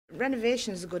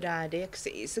Renovation is a good idea because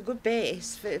it's a good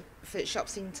base for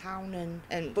shops in town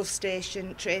and bus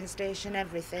station, train station,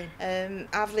 everything.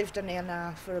 I've lived on here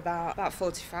now for about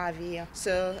 45 years,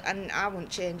 and I wouldn't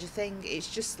change a thing.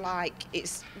 It's just like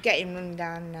it's getting run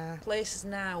down now. Places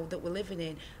now that we're living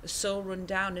in are so run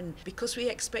down, and because we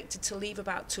expected to leave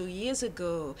about 2 years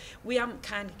ago, we haven't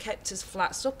kind of kept us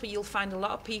flats up. You'll find a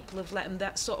lot of people have let them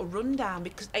that sort of run down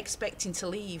because expecting to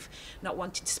leave, not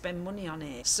wanting to spend money on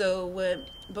it. So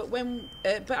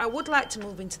but I would like to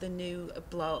move into the new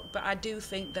block, but I do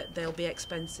think that they'll be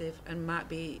expensive and might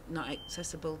be not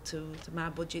accessible to my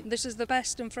budget. This is the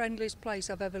best and friendliest place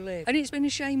I've ever lived, and it's been a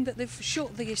shame that they've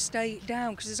shut the estate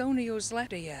down because there's only us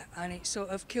left here, and it's sort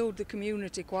of killed the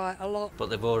community quite a lot. But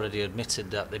they've already admitted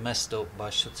that they messed up by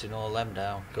shutting all them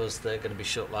down, because they're going to be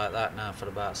shut like that now for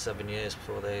about 7 years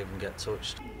before they even get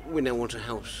touched. We now want a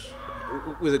house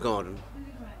with a garden.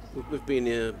 We've been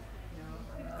here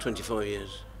 25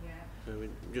 years.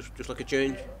 Just like a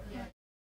change.